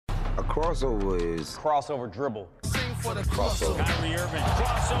Crossover is... Crossover dribble. Crossover. Kyrie Irving,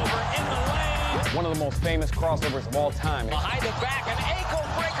 crossover in the lane. One of the most famous crossovers of all time. Behind the back, an ankle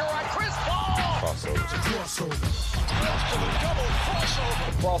breaker on Chris Paul. Crossover. To the double crossover.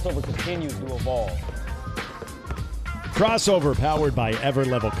 The crossover continues to evolve. Crossover powered by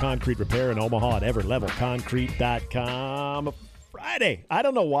Everlevel Concrete Repair in Omaha at everlevelconcrete.com. Friday. I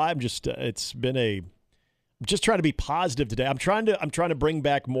don't know why. I'm just I'm just trying to be positive today. I'm trying to bring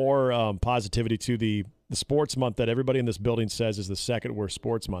back more positivity to the sports month that everybody in this building says is the second worst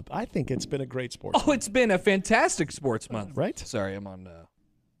sports month. I think it's been a great sports month. Oh, it's been a fantastic sports month. Right? Sorry, I'm on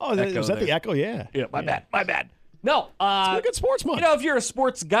Oh, was that the echo? Yeah. Yeah, my bad. No, It's been a good sports month. You know, if you're a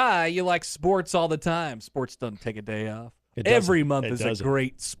sports guy, you like sports all the time. Sports doesn't take a day off. It doesn't. Every month It is doesn't. a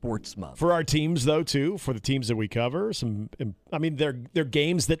great sports month. For our teams, though, too, for the teams that we cover, they're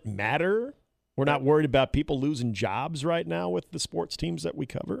games that matter. We're not worried about people losing jobs right now with the sports teams that we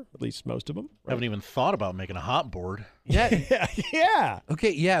cover, at least most of them. I haven't even thought about making a hot board. Yeah. Yeah.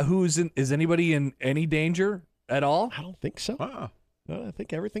 Okay, yeah. Is anybody in any danger at all? I don't think so. Wow. No, I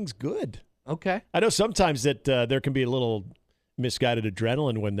think everything's good. Okay. I know sometimes that there can be a little misguided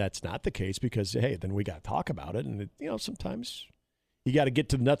adrenaline when that's not the case because, hey, then we got to talk about it. And, sometimes you got to get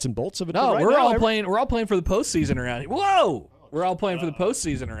to the nuts and bolts of it. No, But we're all playing for the postseason around here. Whoa! We're all playing for the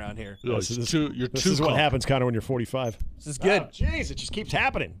postseason around here. This is what happens, Connor, when you're 45. This is good. Jeez, it just keeps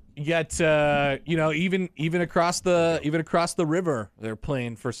happening. You got even across the river, they're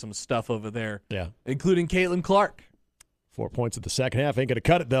playing for some stuff over there. Yeah. Including Caitlin Clark. 4 points at the second half. Ain't going to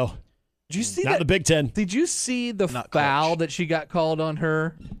cut it, though. Did you see Not that? in the Big Ten. Did you see the Not foul clutch. that she got called on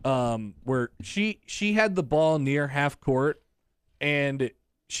her? Where she had the ball near half court, and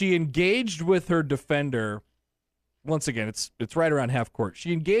she engaged with her defender. Once again, it's right around half court.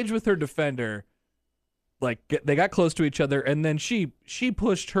 She engaged with her defender, they got close to each other, and then she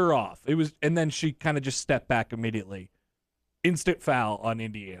pushed her off. And then she kind of just stepped back immediately. Instant foul on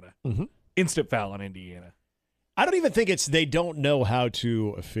Indiana. Mm-hmm. Instant foul on Indiana. I don't even think they don't know how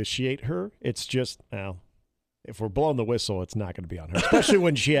to officiate her. It's just, if we're blowing the whistle, it's not going to be on her, especially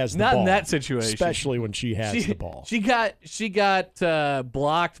when she has the Not ball. in that situation. Especially when she has the ball. She got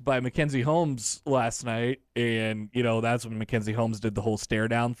blocked by Mackenzie Holmes last night, and that's when Mackenzie Holmes did the whole stare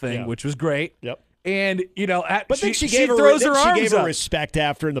down thing, which was great. Yep. And But then she gave throws her arms She gave her up. respect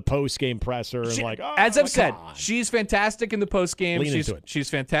after in the post game presser and as I've said, come on. she's fantastic in the post game. Lean into it. She's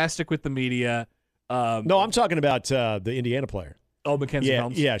fantastic with the media. No, I'm talking about the Indiana player. Oh, Mackenzie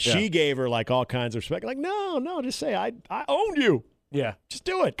Holmes. Yeah, she gave her all kinds of respect. No, just say I own you. Yeah. Just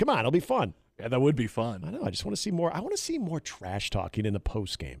do it. Come on, it'll be fun. Yeah, that would be fun. I know. I just want to see more. I want to see more trash talking in the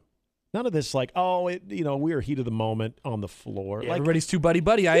post game. None of this we were heat of the moment on the floor. Yeah, everybody's too buddy.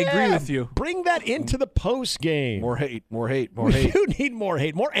 I agree with you. Bring that into the post game. More hate. We do need more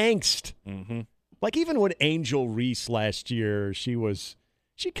hate, more angst. Mm-hmm. Like even when Angel Reese last year, she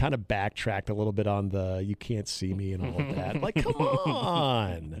kind of backtracked a little bit on the "you can't see me" and all of that. Come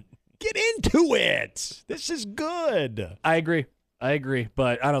on, get into it. This is good. I agree,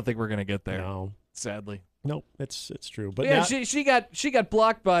 but I don't think we're gonna get there. No, sadly. Nope, it's true. But yeah, now, she got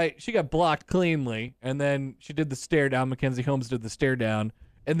blocked cleanly, and then she did the stare down. Mackenzie Holmes did the stare down,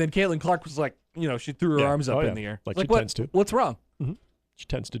 and then Caitlin Clark was she threw her arms up in the air, like she tends to. What's wrong? Mm-hmm. She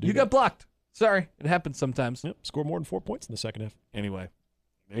tends to do. You got blocked. Sorry, it happens sometimes. Yep, score more than 4 points in the second half. Anyway,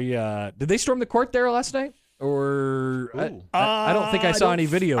 did they storm the court there last night? Or I don't think I saw any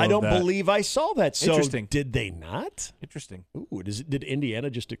video. I don't of that. believe I saw that. So Interesting. Did they not? Interesting. Ooh, did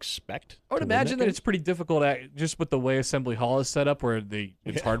Indiana just expect? I would imagine that it's pretty difficult, just with the way Assembly Hall is set up, where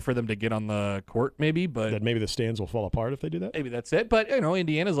it's hard for them to get on the court. Maybe, but that maybe the stands will fall apart if they do that. Maybe that's it. But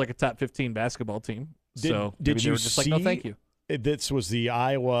Indiana's like a top 15 basketball team. So did maybe you they were just see? like, no, thank you. This was the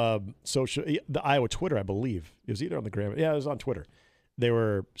Iowa Twitter, I believe. It was either on the Gram. Yeah, it was on Twitter. They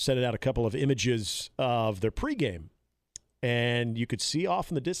were sending out a couple of images of their pregame, and you could see off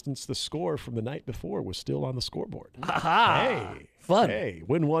in the distance the score from the night before was still on the scoreboard. Aha! Hey, fun. Hey,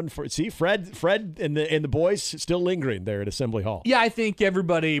 win one for Fred and the boys still lingering there at Assembly Hall. Yeah, I think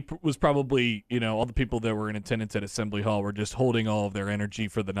everybody was probably all the people that were in attendance at Assembly Hall were just holding all of their energy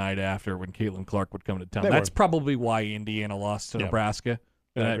for the night after when Caitlin Clark would come to town. That's probably why Indiana lost to Nebraska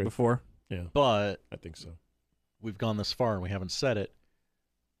the night before. Yeah, but I think so. We've gone this far and we haven't said it.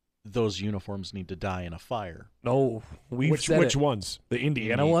 Those uniforms need to die in a fire. No, which ones? The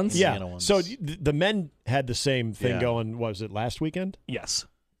Indiana ones? Yeah. Indiana ones. So the men had the same thing going. Was it last weekend? Yes.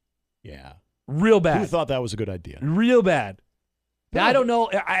 Yeah. Real bad. Who thought that was a good idea? Real bad. Now, I don't know.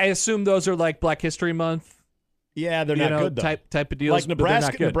 I assume those are like Black History Month Yeah, they're not good, though. Type of deals. Like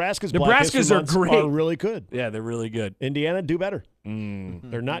Nebraska's Black Nebraska's History are Months great. are really good. Yeah, they're really good. Indiana, do better.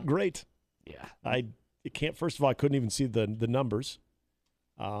 Mm. They're not great. Yeah. I can't. First of all, I couldn't even see the numbers.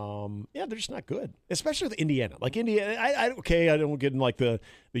 Yeah, they're just not good, especially with Indiana. Like Indiana, I don't get in like the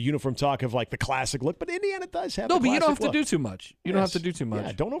uniform talk of like the classic look, but Indiana does have. No, the but you don't have classic to do look. too much. You don't have to do too much.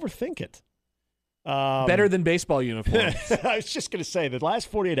 Yeah, don't overthink it. Better than baseball uniforms. I was just going to say the last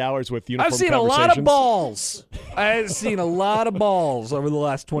 48 hours with uniform I've seen a lot of conversations- balls. I've seen a lot of balls over the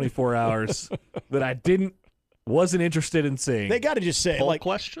last 24 hours that I wasn't interested in seeing. They got to just say, Poll like,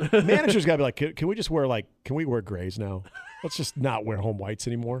 question? managers got to be like, can we just wear can we wear grays now? Let's just not wear home whites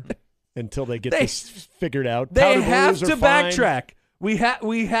anymore until they get this figured out. They Powder have blues to are fine. backtrack. We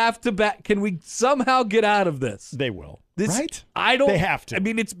have to back. Can we somehow get out of this? They will. This, right? I don't. They have to. I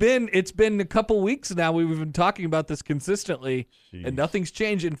mean, it's been a couple weeks now. We've been talking about this consistently, and nothing's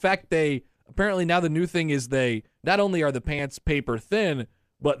changed. In fact, apparently now the new thing is they not only are the pants paper thin,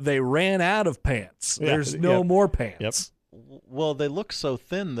 but they ran out of pants. Yeah, There's no more pants. Well, they look so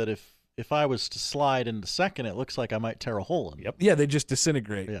thin that if I was to slide into second, it looks like I might tear a hole in it. Yep. Yeah, they just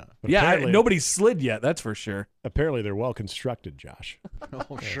disintegrate. Yeah. Apparently- Nobody's slid yet. That's for sure. Apparently, they're well constructed, Josh.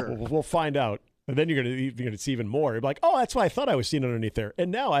 Oh, sure. We'll find out. And then you're gonna see even more. You're like, oh, that's what I thought I was seeing underneath there. And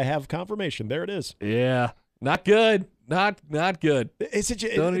now I have confirmation. There it is. Yeah, not good. Not good. Does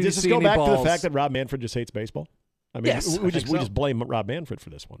Don't need to this see go any back to balls. the fact that Rob Manfred just hates baseball? I mean, Yes, we I just think so. blame Rob Manfred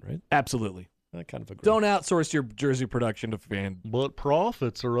for this one, right? Absolutely. I kind of agree. Don't outsource your jersey production to fan. But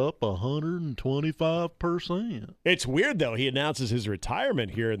profits are up 125%. It's weird though. He announces his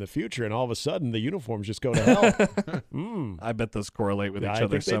retirement here in the future, and all of a sudden the uniforms just go to hell. I bet those correlate with each I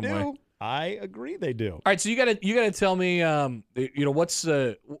other think they some do. way. I agree, they do. All right, so you gotta tell me, what's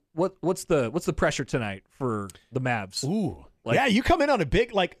the pressure tonight for the Mavs? Ooh, Like- yeah. You come in on a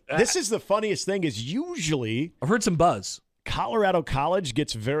big This is the funniest thing. Is usually I've heard some buzz. Colorado College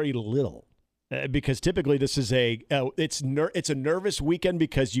gets very little. Because typically this is it's a nervous weekend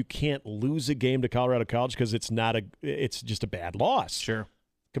because you can't lose a game to Colorado College because it's just a bad loss. Sure.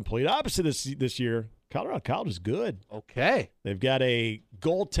 Complete opposite this year. Colorado College is good. Okay. They've got a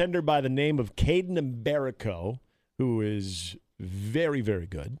goaltender by the name of Caden Mbarico, who is very, very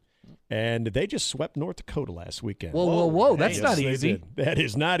good. And they just swept North Dakota last weekend. Whoa! That's Yes, not they easy. did. That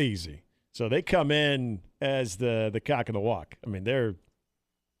is not easy. So they come in as the cock of the walk. I mean, they're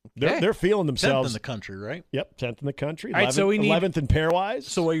feeling 10th themselves. in the country, right? Yep, 10th in the country. All right, so we need- 11th in pairwise.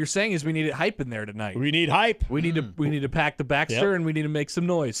 So what you're saying is we need hype in there tonight. we need hype. We need to pack the Baxter Yep. and we need to make some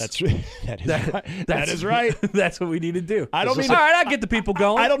noise. That is right. That is right. That's what we need to do. I don't mean All to- right, I'll get the people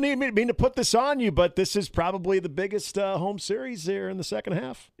going. I don't mean to put this on you, but this is probably the biggest home series there in the second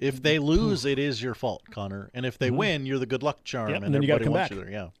half. If they lose, it is your fault, Connor. And if they win, you're the good luck charm, Yep, and then you got to everybody come wants back. you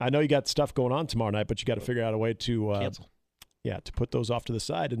there. Yeah. I know you got stuff going on tomorrow night, but you got to figure out a way to Cancel. to put those off to the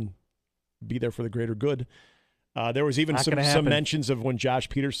side and be there for the greater good. There was even Not some gonna happen. mentions of when Josh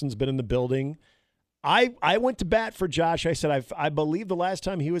Peterson's been in the building. I went to bat for Josh. I said I believe the last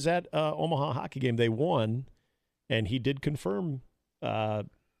time he was at Omaha Hockey game they won, and he did confirm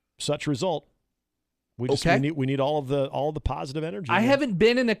such result. We need all of the positive energy. I man. haven't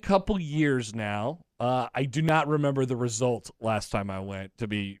been in a couple years now. I do not remember the result last time I went. To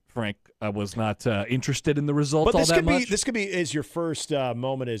be frank, I was not interested in the result But all this that could much. be is your first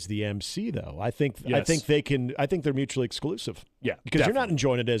moment as the MC though. I think Yes. they're mutually exclusive. Yeah, Because you're not definitely.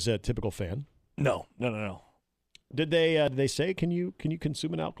 enjoying it as a typical fan. No. Did they say can you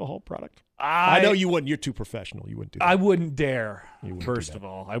consume an alcohol product? I know you wouldn't. You're too professional. You wouldn't do that. I wouldn't dare. You wouldn't First do that.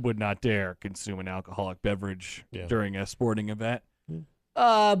 of all, I would not dare consume an alcoholic beverage Yeah. during a sporting event.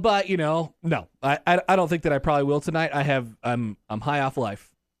 But no, I don't think that I probably will tonight. I'm high off life.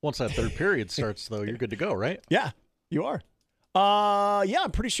 Once that third period starts, though, you're good to go, right? Yeah, you are.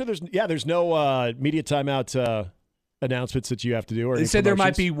 I'm pretty sure there's no media timeout announcements that you have to do. Or They any said there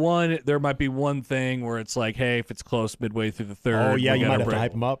might promotions. be one thing where it's like, hey, if it's close midway through the third, Oh yeah, we you gotta might have to break.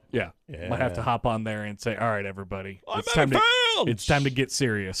 hype them up. Yeah. Yeah. Might have to hop on there and say, all right, everybody, I'm it's time out to of it's time to get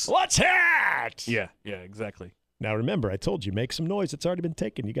serious. Let's hit it. Yeah, exactly. Now remember, I told you make some noise. It's already been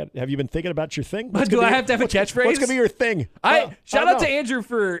taken. Have you been thinking about your thing? But do I have to have a what's catchphrase? What's gonna be your thing? Shout don't out know. to Andrew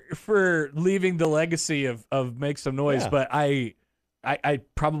for leaving the legacy of make some noise, Yeah. but I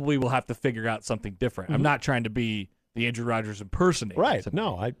probably will have to figure out something different. I'm not trying to be the Andrew Rogers impersonator. Right.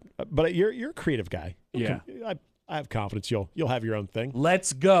 No, but you're a creative guy. Yeah. I have confidence you'll have your own thing.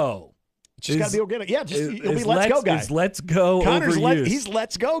 Let's go. It's just gotta be organic. Yeah, you'll be let's go guy. Is let's go Connor's overused. he's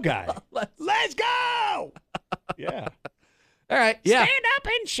let's go guy. Let's go. Yeah. All right. Yeah. Stand up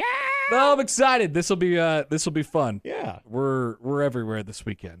and shout. No, I'm excited. This will be fun. Yeah. We're everywhere this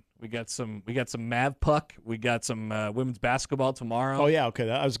weekend. We got some Mav Puck. We got some women's basketball tomorrow. Oh yeah, okay.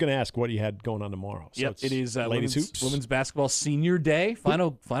 I was going to ask what you had going on tomorrow. So Yep, it is ladies hoops. women's basketball senior day.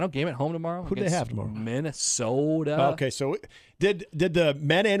 Final game at home tomorrow. Who do they have tomorrow? Minnesota. Okay, so did the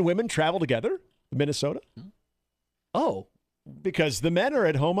men and women travel together? Minnesota? Oh, Because the men are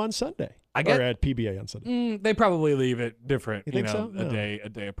at home on Sunday. Or at PBA on Sunday. they probably leave it different. You think so? A No.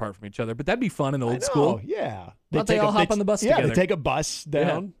 day apart from each other. But that'd be fun in the I old know, school. Yeah. Why don't they all hop on the bus Yeah, together? they take a bus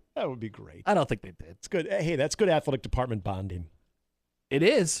down. That would be great. I don't think they did. It's good. Hey, that's good athletic department bonding. It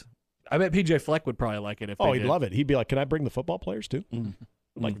is. I bet PJ Fleck would probably like it if Oh, they he'd did. love it. He'd be like, "Can I bring the football players too?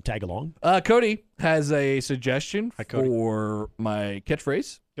 Like to tag along?" Cody has a suggestion Cody. for my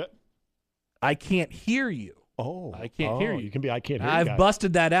catchphrase. Yep. I can't hear you. Oh, I can't hear you. You can be. I can't hear you. I've guy.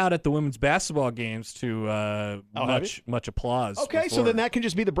 busted that out at the women's basketball games to have much applause. Okay, so before. then that can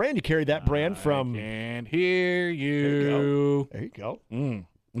just be the brand. You carry that brand from. I can't hear you. There you go.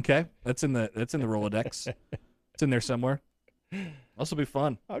 Okay, that's in the Rolodex. It's in there somewhere. This will be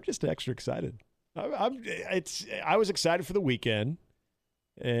fun. I'm just extra excited. I was excited for the weekend,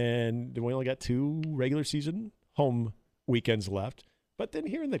 and we only got 2 regular season home weekends left. But then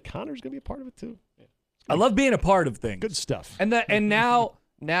hearing that Connor's going to be a part of it too. I love being a part of things. Good stuff. And now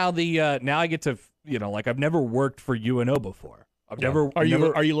I get to like I've never worked for UNO before. Are you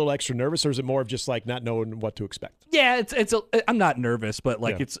a little extra nervous, or is it more of just like not knowing what to expect? Yeah, I'm not nervous, but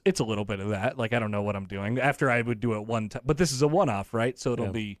like Yeah. it's a little bit of that. Like I don't know what I'm doing. After I would do it one time, but this is a one-off, right? So it'll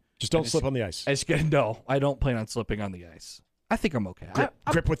be Just don't slip on the ice. No, I don't plan on slipping on the ice. I think I'm okay.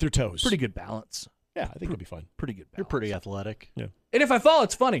 Grip with your toes. Pretty good balance. Yeah, I think it'll be fun. Pretty good balance. You're pretty athletic. Yeah. And if I fall,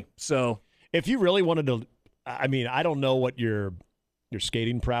 it's funny. So If you really wanted to, I mean, I don't know what your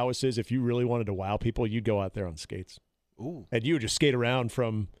skating prowess is. If you really wanted to wow people, you'd go out there on skates. Ooh. And you would just skate around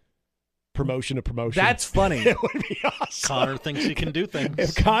from promotion to promotion. that's funny. It would be awesome. Connor thinks he can do If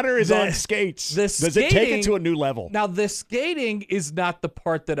things. Connor is on skates, does it take it to a new level? Now the skating is not the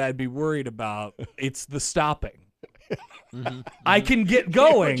part that I'd be worried about. It's the stopping. I can get You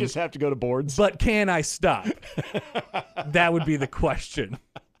going, would just have to go to boards. but can I stop? That would be the question.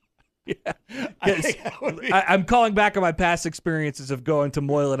 Yeah. I think that would be- I'm calling back on my past experiences of going to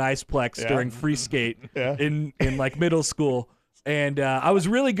Moylan Iceplex during free skate in like middle school. And I was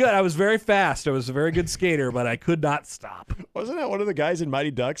really good. I was very fast. I was a very good skater, but I could not stop. Wasn't that one of the guys in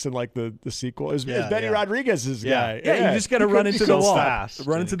Mighty Ducks in like the sequel? It was Yeah, Benny yeah. Rodriguez's Yeah. guy. Yeah, you just got to run into the so wall. fast,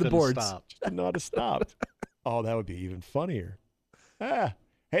 Run and into he the couldn't boards. stop. Didn't know how to stop. Oh, that would be even funnier. Hey,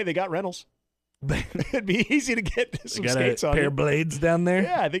 they got Reynolds. It'd be easy to get some Got skates a on. pair you. of blades down there.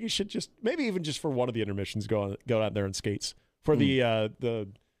 Yeah, I think you should just maybe even just for one of the intermissions go out there on skates for the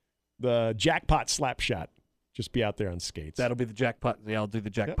jackpot slap shot. Just be out there on skates. That'll be the jackpot. Yeah, I'll do the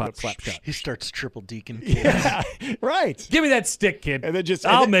jackpot Yep. slap shot. He starts triple deacon. Yeah, right. Give me that stick, kid. And then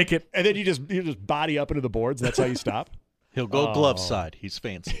I'll make it. And then you just body up into the boards. That's how you stop. He'll go glove side. He's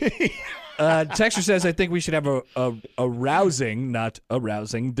fancy. Texter says, I think we should have a rousing, not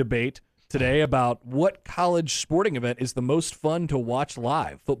arousing, debate today about what college sporting event is the most fun to watch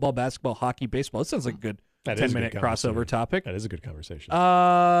live. Football, basketball, hockey, baseball. It sounds like a good That is a 10-minute good crossover conversation. topic. That is a good conversation.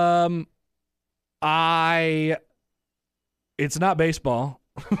 It's not baseball.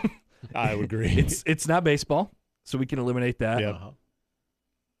 I would agree. It's not baseball, so we can eliminate that. Yeah.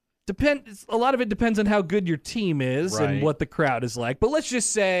 A lot of it depends on how good your team is and Right. what the crowd is like. But let's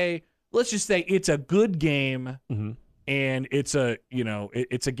just say it's a good game, and it's a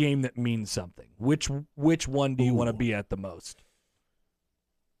it's a game that means something. Which one do you want to be at the most?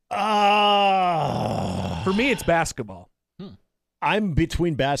 For me, it's basketball. I'm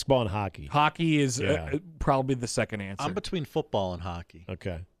between basketball and hockey. Hockey is Yeah. probably the second answer. I'm between football and hockey.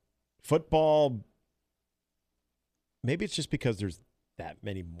 Okay. Football, maybe it's just because there's that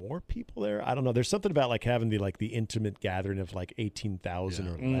many more people there. I don't know. There's something about like having the intimate gathering of like 18,000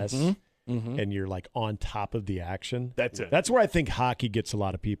 or less, and you're like on top of the action. That's it. That's where I think hockey gets a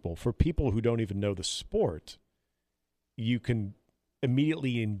lot of people. For people who don't even know the sport, you can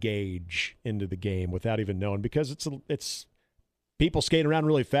immediately engage into the game without even knowing, because it's people skating around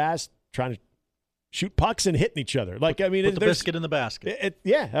really fast, trying to shoot pucks and hitting each other. Like, I mean, Put the there's- biscuit in the basket.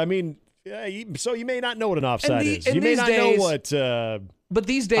 so you may not know what an offside is. and You may these not days- know what. But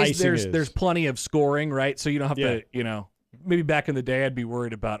these days, icing there's is. plenty of scoring, right? So you don't have Yeah. to, maybe back in the day, I'd be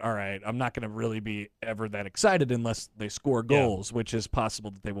worried about, all right, I'm not going to really be ever that excited unless they score goals, which is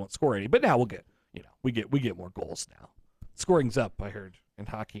possible that they won't score any. But now we'll get, we get more goals now. Scoring's up, I heard, in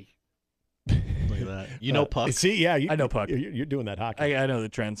hockey. do that. You know puck. See, yeah, I know puck. You're doing that hockey. I know the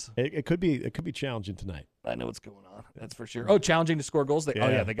trends. It could be challenging tonight. I know what's going on. That's for sure. Oh, challenging to score goals. Oh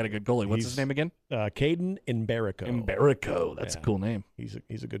yeah, they got a good goalie. What's his name again? Caden Mbarico. Mbarico. That's a cool name.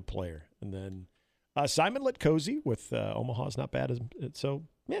 He's a good player. And then Simon Litkozy with Omaha's not bad. So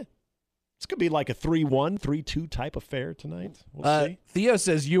yeah, it's gonna be like a 3-1, 3-2 type affair tonight. We'll see. Theo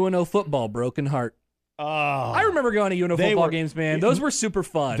says UNO football, broken heart. I remember going to UNO football games, man. Those were super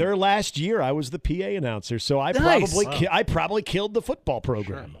fun. Their last year, I was the PA announcer, so I probably killed the football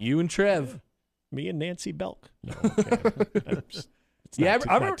program. Sure. You and Trev. Me and Nancy Belk. No, okay. I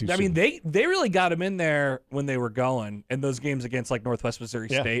remember. I mean, they really got him in there when they were going, and those games against like Northwest Missouri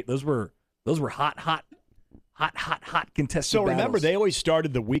State. Those were hot contested. So remember, battles. they always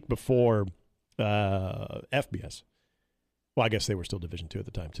started the week before FBS. Well, I guess they were still Division II at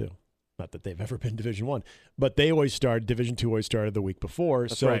the time too. Not that they've ever been Division I, but they always started. Division II always started the week before,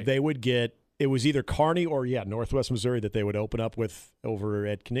 That's so right. they would get. It was either Kearney or Northwest Missouri that they would open up with over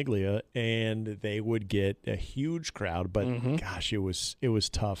at Caniglia, and they would get a huge crowd. But gosh, it was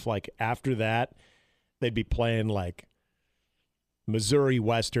tough. Like after that, they'd be playing like Missouri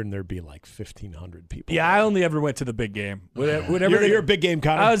Western. There'd be like 1,500 people. Yeah, I only ever went to the big game. Whenever you're a big game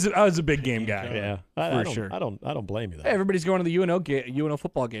Connor. I was a big game guy. Yeah, for sure. I don't blame you. Though. Hey, everybody's going to the UNO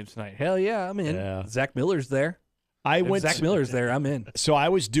football games tonight. Hell yeah, I'm in. Yeah. Zach Miller's there. Zach Miller's there. I'm in. So I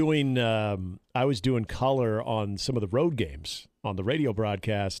was doing color on some of the road games on the radio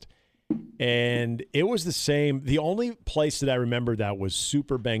broadcast, and it was the same. The only place that I remember that was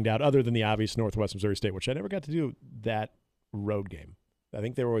super banged out, other than the obvious Northwest Missouri State, which I never got to do that road game. I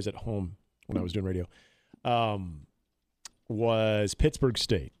think they were always at home when I was doing radio. Was Pittsburgh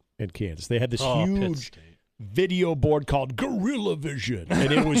State and Kansas. They had this huge video board called Gorilla Vision,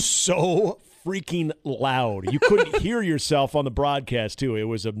 and it was so freaking loud. You couldn't hear yourself on the broadcast, too. It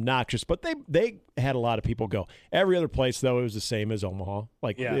was obnoxious, but they had a lot of people go. Every other place, though, it was the same as Omaha.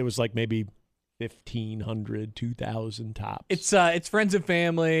 It was like maybe 1,500, 2,000 tops. It's friends and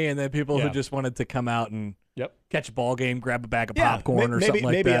family, and then people who just wanted to come out and catch a ball game, grab a bag of popcorn or something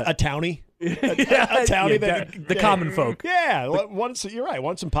like that. Maybe a townie. A townie. The common folk. Yeah. You're right.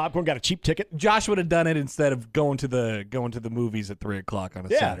 Want some popcorn, got a cheap ticket. Josh would have done it instead of going to the movies at 3:00 on a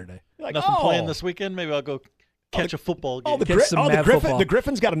Saturday. Like, nothing playing this weekend. Maybe I'll go catch a football game. The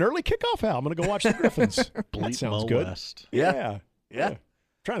Griffins got an early kickoff. I'm going to go watch the Griffins. That sounds good. West. Yeah.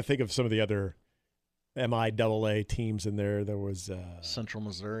 Trying to think of some of the other MIAA teams in there. There was Central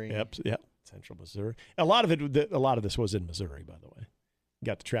Missouri. Yep. Central Missouri. A lot of this was in Missouri, by the way.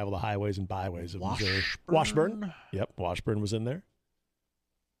 Got to travel the highways and byways of Missouri. Washburn. Yep, Washburn was in there.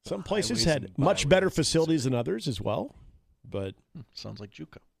 Some places had much better facilities than others as well, but sounds like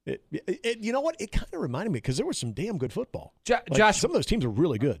JUCO. You know what? It kind of reminded me because there was some damn good football. Josh, some of those teams are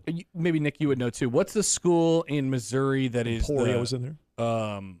really good. Maybe Nick, you would know too. What's the school in Missouri that is Emporia was in there?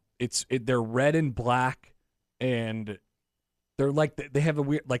 They're red and black, and they're like they have a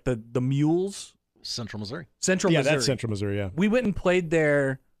weird like the mules. Central Missouri. Yeah, that's Central Missouri. Yeah, we went and played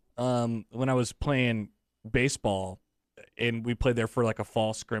there when I was playing baseball, and we played there for like a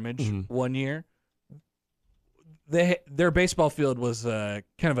fall scrimmage one year. Their baseball field was kind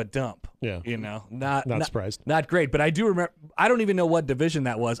of a dump. Yeah, not surprised. Not great, but I do remember. I don't even know what division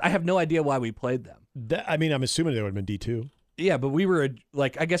that was. I have no idea why we played them. I'm assuming they would have been D2. Yeah, but we were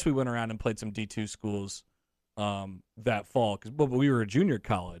I guess we went around and played some D2 schools that fall but we were a junior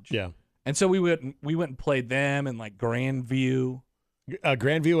college. Yeah. And so we went and played them in like Grandview.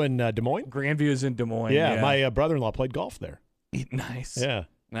 Grandview in Des Moines? Grandview is in Des Moines. Yeah. My brother-in-law played golf there. Nice. Yeah.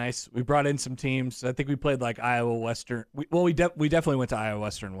 Nice. We brought in some teams. I think we played like Iowa Western. We definitely went to Iowa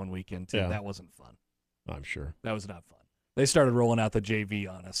Western one weekend too. Yeah. That wasn't fun. I'm sure. That was not fun. They started rolling out the JV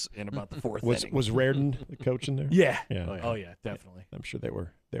on us in about the fourth inning. Was Raridan the coach in there? Yeah. Oh yeah, definitely. I'm sure they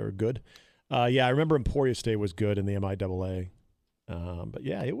were good. I remember Emporia State was good in the MIAA. But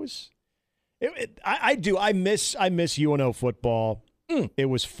yeah, it was. I miss UNO football. It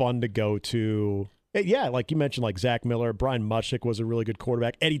was fun to go to. Yeah, like you mentioned, like Zach Miller, Brian Mushnick was a really good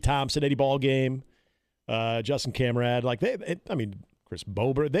quarterback. Eddie Thompson, Eddie Ballgame, Justin Camarad, Chris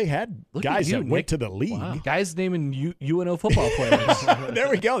Bober. They had guys that went to the league. Wow. Guys naming UNO football players. There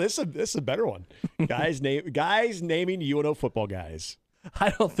we go. This is a better one. Guys naming UNO football guys. I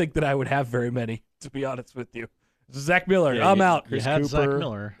don't think that I would have very many, to be honest with you. Zach Miller, I'm out. Chris Cooper. Zach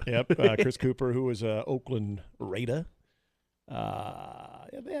Miller. Yep, Chris Cooper, who was a Oakland Raider.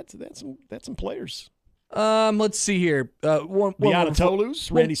 They had some players. Let's see here.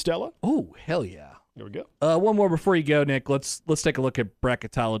 Tolus, Randy Stella. Oh, hell yeah. There we go. One more before you go, Nick. Let's take a look at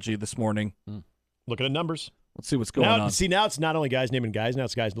bracketology this morning. Looking at numbers. Let's see what's going on. See, now it's not only guys naming guys. Now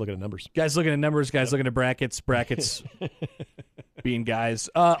it's guys looking at numbers. Guys looking at numbers, guys looking at brackets being guys.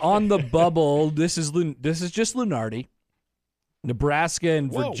 On the bubble, this is just Lunardi. Nebraska,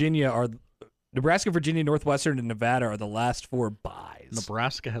 Virginia, Northwestern, and Nevada are the last 4 byes.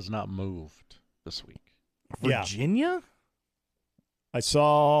 Nebraska has not moved this week. Virginia? I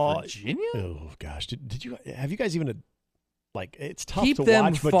saw Virginia? Oh gosh, have you guys even it's tough Keep to them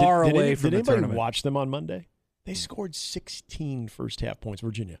watch, but far did away from the anybody tournament. watch them on Monday? They scored 16 first half points,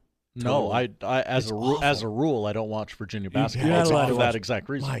 Virginia. No, I as a rule, I don't watch Virginia basketball. You're not allowed for to that watch. exact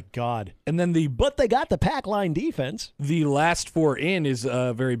reason. My God. And then But they got the pack line defense. the last 4 in is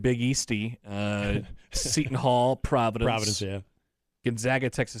very Big Easty. Seton Hall, Providence, yeah. Gonzaga,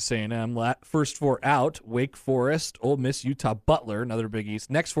 Texas A&M. First 4 out, Wake Forest, Ole Miss, Utah, Butler, another Big East.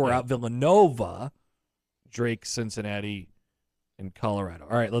 Next 4 out, Villanova, Drake, Cincinnati, and Colorado.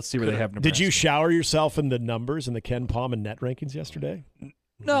 All right, let's see where they have Nebraska. Did you shower yourself in the numbers in the Ken Palm and net rankings yesterday?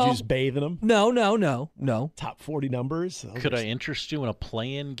 No. Did you just bathe in them? No. Top 40 numbers? Could I interest you in a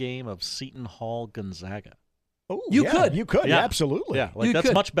play-in game of Seton Hall Gonzaga? Oh, You yeah, could. You could, Yeah. absolutely. Yeah, You that's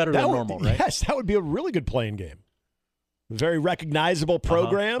could. much better than normal, right? Yes, that would be a really good playing game. Very recognizable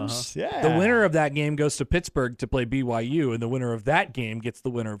programs. Yeah. The winner of that game goes to Pittsburgh to play BYU, and the winner of that game gets the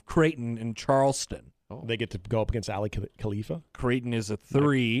winner of Creighton and Charleston. They get to go up against Ali Khalifa. Creighton is a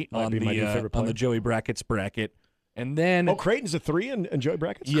 3 Might on be my new favorite the player. Joey Brackets bracket. And then Oh, Creighton's a 3 and Joey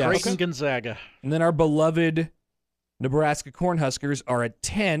Brackets? Yes. Creighton Gonzaga. and then our beloved Nebraska Cornhuskers are at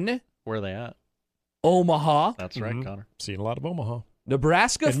 10. Where are they at? Omaha, That's right, Connor. Seeing a lot of Omaha.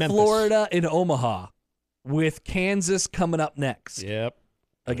 Nebraska, And Memphis. Florida, and Omaha, with Kansas coming up next Yep.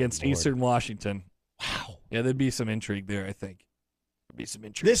 against Good Lord. Eastern Washington. Wow. Yeah, there'd be some intrigue there, I think. There'd be some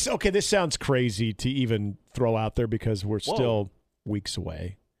intrigue. This sounds crazy to even throw out there because we're Whoa. still weeks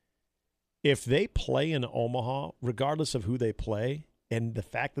away. If they play in Omaha, regardless of who they play, and the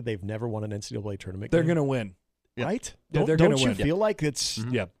fact that they've never won an NCAA tournament They're game, going to win. right? Yeah, they're don't gonna you win. feel like it's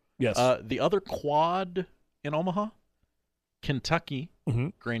Yeah. Yes. The other quad in Omaha, Kentucky,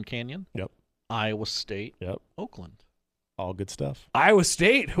 Mhm. Grand Canyon, Yep. Iowa State, Yep. Oakland. all good stuff? Iowa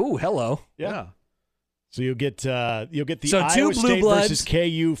State. Ooh, hello. Yeah. So you'll get the So Iowa two Blue State Bloods. versus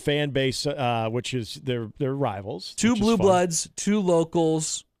KU fan base, which is their rivals. 2 which is Blue fun. Bloods, 2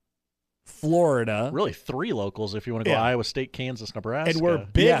 locals, Florida. Really 3 locals if you want to go Yeah. Iowa State, Kansas, Nebraska. And we're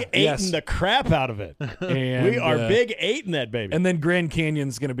big Yeah, eighting yes. the crap out of it. And, We are big eighting that baby. And then Grand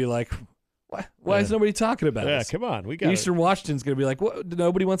Canyon's going to be like, why is nobody talking about yeah, this? come on, we got Eastern Washington's going to be like, what?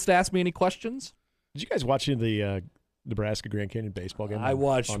 Nobody wants to ask me any questions? Did you guys watch any of the Nebraska Grand Canyon baseball game? I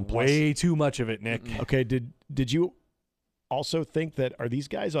watched on Plus? way too much of it, Nick. Okay, did you also think that are these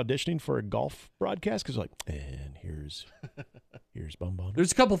guys auditioning for a golf broadcast? Because like, and here's Bum Bum.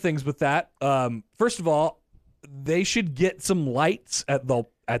 There's a couple things with that. First of all, they should get some lights at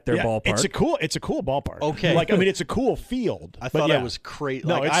their ballpark. It's a cool ballpark. Okay. like I mean, it's a cool field. I but thought yeah. it was crazy.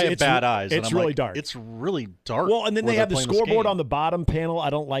 No, Like, I have bad eyes. and It's I'm really like, dark. It's really dark. Well, and then where they they're have the playing this scoreboard game. on the bottom panel.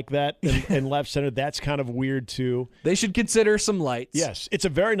 I don't like that in left center. That's kind of weird too. They should consider some lights. Yes, it's a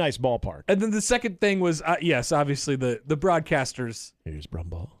very nice ballpark. And then the second thing was, yes, obviously the broadcasters. Here's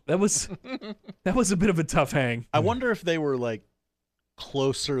Brumball. That was a bit of a tough hang. I wonder if they were like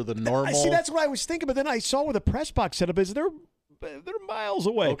closer than normal. I see. That's what I was thinking, but then I saw where the press box setup is. They're miles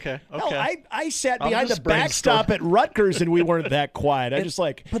away. Okay. Hell, I sat I'm behind the just backstop at Rutgers, and we weren't that quiet. I just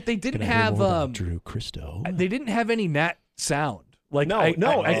like. But they didn't "Can I hear have more about Drew Christo. they didn't have any nat sound. Like No, I so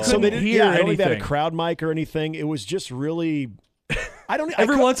couldn't they didn't. hear Yeah, I don't think they had a anything. crowd mic or anything. It was just really. I don't.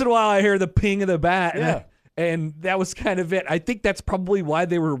 Every once in a while, I hear the ping of the bat, Yeah. and that was kind of it. I think that's probably why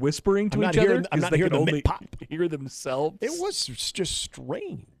they were whispering to I'm not each other. hearing- I'm 'cause not they hearing could the only pop. hear themselves. It was just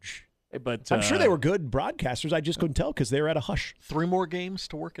strange. But I'm sure they were good broadcasters. I just couldn't tell because they were at a hush. 3 more games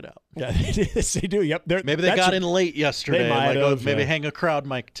to work it out. Yeah, yes, they do. Yep. Maybe they got in late yesterday. might Like, have, maybe yeah. hang a crowd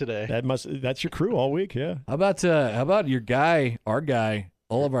mic today. That's your crew all week. Yeah. How about your guy, our guy,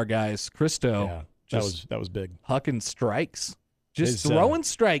 all of our guys, Christo? Yeah. Just That was big. hucking strikes, just His, throwing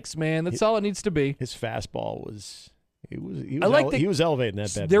strikes, man. That's all it needs to be. His fastball was. He was elevating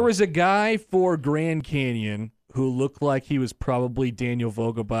that bad. There boy. was a guy for Grand Canyon who looked like he was probably Daniel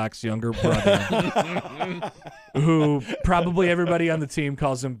Vogelbach's younger brother, who probably everybody on the team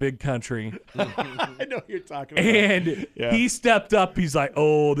calls him Big Country. I know what you're talking about. And Yeah. he stepped up. He's like,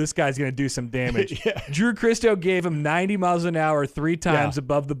 oh, this guy's going to do some damage. Yeah. Drew Christo gave him 90 miles an hour 3 times Yeah.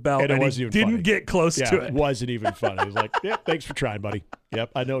 above the belt, And it and wasn't he even didn't funny. get close Yeah, to it it. wasn't even funny. He was like, "Yep, thanks for trying, buddy.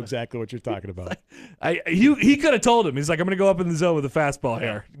 Yep, I know exactly what you're talking about." He could have told him. He's like, I'm going to go up in the zone with a fastball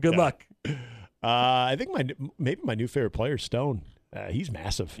here. Good Yeah. luck. I think maybe my new favorite player, Stone. He's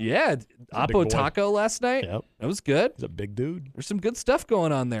massive. Yeah, big Oppo boy. Taco last night. Yep. That was good. He's a big dude. There's some good stuff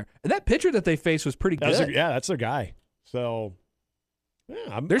going on there. And that pitcher that they faced was pretty good. That's their guy. So,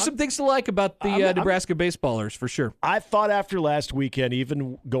 yeah, There's some things to like about the Nebraska baseballers for sure. I thought after last weekend,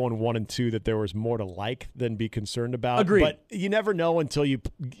 even going 1-2, that there was more to like than be concerned about. Agreed. But you never know until you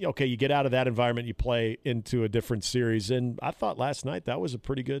get out of that environment, you play into a different series. And I thought last night that was a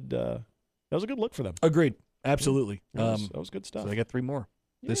pretty good. That was a good look for them. Agreed. Absolutely. That was good stuff. So they got 3 more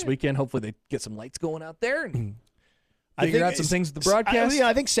this weekend. Hopefully they get some lights going out there and I figure think out some things with the broadcast.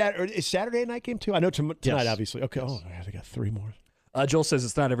 I think is Saturday night game too. I know tonight, Yes. obviously. Okay. Oh, they got 3 more. Joel says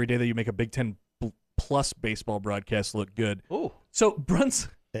it's not every day that you make a Big Ten plus baseball broadcast look good. Ooh. So Bruns,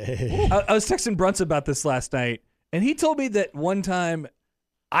 I was texting Bruns about this last night, and he told me that one time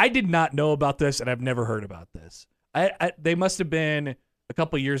I did not know about this, and I've never heard about this. They must have been a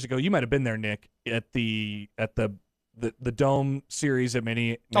couple of years ago. You might have been there, Nick, at the Dome series at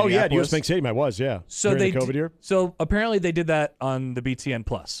Minneapolis. Oh yeah, at US Bank Stadium. I was. Yeah. So during the COVID year. So apparently they did that on the BTN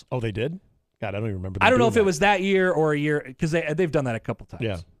Plus. Oh, they did. God, I don't even remember. I don't know if doing it was that year or a year because they've done that a couple times.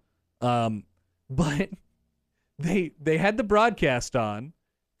 Yeah. But they had the broadcast on,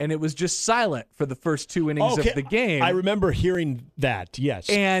 and it was just silent for the first 2 innings of the game. I remember hearing that. Yes.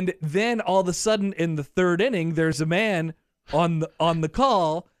 And then all of a sudden, in the 3rd inning, there's a man on the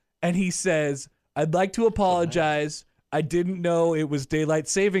call, and he says, "I'd like to apologize. I didn't know it was daylight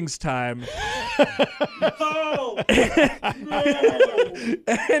savings time."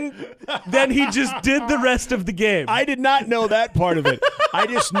 And then he just did the rest of the game. I did not know that part of it. I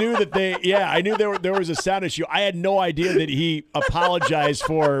just knew that I knew there was a sound issue. I had no idea that he apologized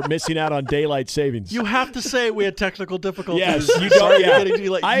for missing out on daylight savings. You have to say we had technical difficulties. Yes, you don't. Sorry,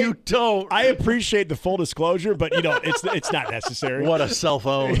 Yeah. you don't. I appreciate the full disclosure, but it's not necessary. What a cell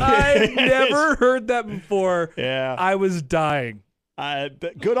phone. I never heard that before. Yeah. I was dying.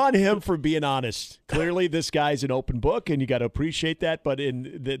 Good on him for being honest. Clearly, this guy's an open book, and you got to appreciate that. But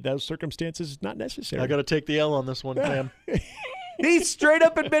in those circumstances, it's not necessary. I got to take the L on this one, Cam. He straight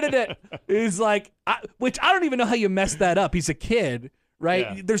up admitted it. He's like, which I don't even know how you mess that up. He's a kid,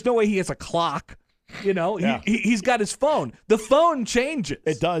 right? Yeah. There's no way he has a clock. Yeah. He's got his phone. The phone changes.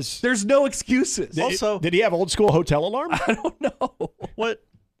 It does. There's no excuses. Also, did he have old school hotel alarm? I don't know.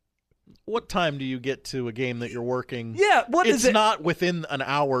 What time do you get to a game that you're working? Yeah, what is it's it? not within an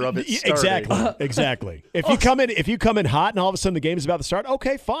hour of it starting. Exactly. If you come in hot and all of a sudden the game is about to start,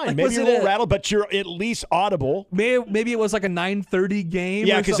 okay, fine. Like, Maybe you're a little rattled, but you're at least audible. Maybe it was like a 9:30 game.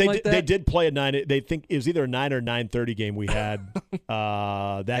 Yeah, because they did play a 9. They think it was either a 9 or 9:30 game we had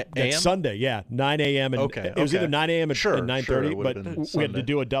that Sunday. Yeah, 9 a.m. and Okay, it was either 9 a.m. and 9:30. But we had to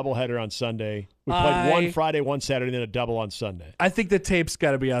do a doubleheader on Sunday. We played one Friday, one Saturday, and then a double on Sunday. I think the tape's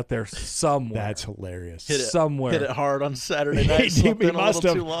got to be out there somewhere. That's hilarious. Somewhere. Hit it hard on Saturday night. He He must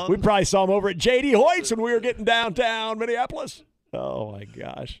have. Too long. We probably saw him over at J.D. Hoyt's when we were getting downtown Minneapolis. Oh my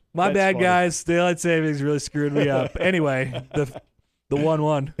gosh. My That's bad, funny. guys. Daylight savings really screwed me up. Anyway, the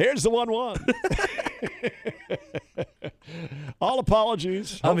 1-1. Here's the 1-1. All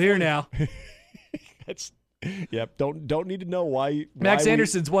apologies. I'm here now. Yep. Don't need to know why. Max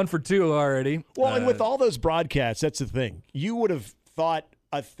Anderson's 1 for 2 already. Well, and with all those broadcasts, that's the thing. You would have thought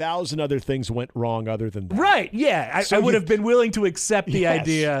 1,000 other things went wrong other than that. Right. Yeah. I would have been willing to accept the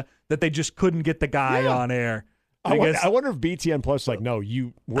idea that they just couldn't get the guy on air. I wonder if BTN Plus is like, no,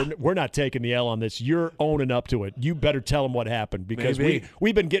 we're not taking the L on this. You're owning up to it. You better tell them what happened because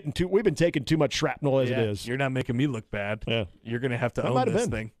we've been taking too much shrapnel as it is. You're not making me look bad. Yeah. You're gonna have to own this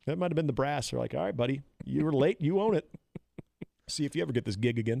thing. That might have been the brass. They're like, all right, buddy, you were late. You own it. See if you ever get this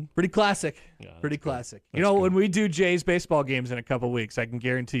gig again. Pretty classic. Yeah, Pretty classic. That's good. When we do Jay's baseball games in a couple weeks, I can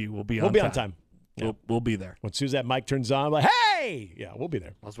guarantee you we'll be on time. Yeah. We'll be there. As soon as that mic turns on, I'm like, hey, yeah, we'll be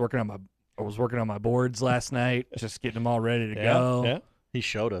there. I was working on my boards last night, just getting them all ready to go. Yeah. He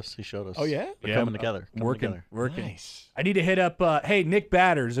showed us. Oh yeah. We're coming together. Working. Nice. I need to hit up. Hey, Nick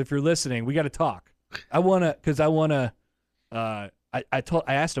Batters, if you're listening, we got to talk. I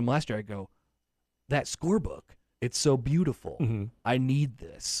asked him last year. I go, that scorebook. It's so beautiful. Mm-hmm. I need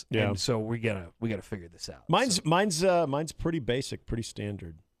this. Yeah. And so we gotta figure this out. Mine's pretty basic, pretty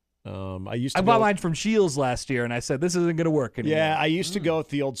standard. I bought mine from Shields last year, and I said this isn't gonna work anymore. Yeah, I used to go with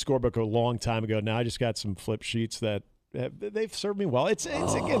the old scorebook a long time ago. Now I just got some flip sheets that they've served me well. It's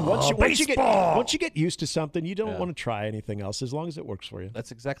again once you get used to something, you don't want to try anything else as long as it works for you.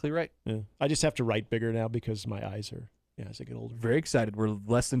 That's exactly right. Yeah. I just have to write bigger now because my eyes are as I get older. Very excited. We're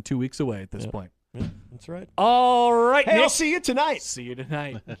less than 2 weeks away at this point. Yeah, that's right. All right, Hey, Nick. I'll see you tonight. See you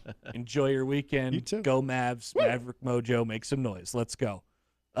tonight. Enjoy your weekend. You too. Go Mavs. Maverick Mojo. Make some noise. Let's go.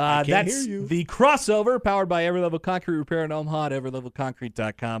 can't That's hear you. the crossover powered by Every Level Concrete Repair in Omaha at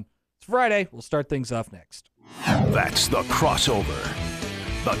everylevelconcrete.com. It's Friday. We'll start things off next. That's the crossover.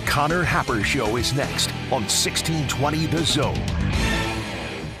 The Connor Happer Show is next on 1620 The Zone.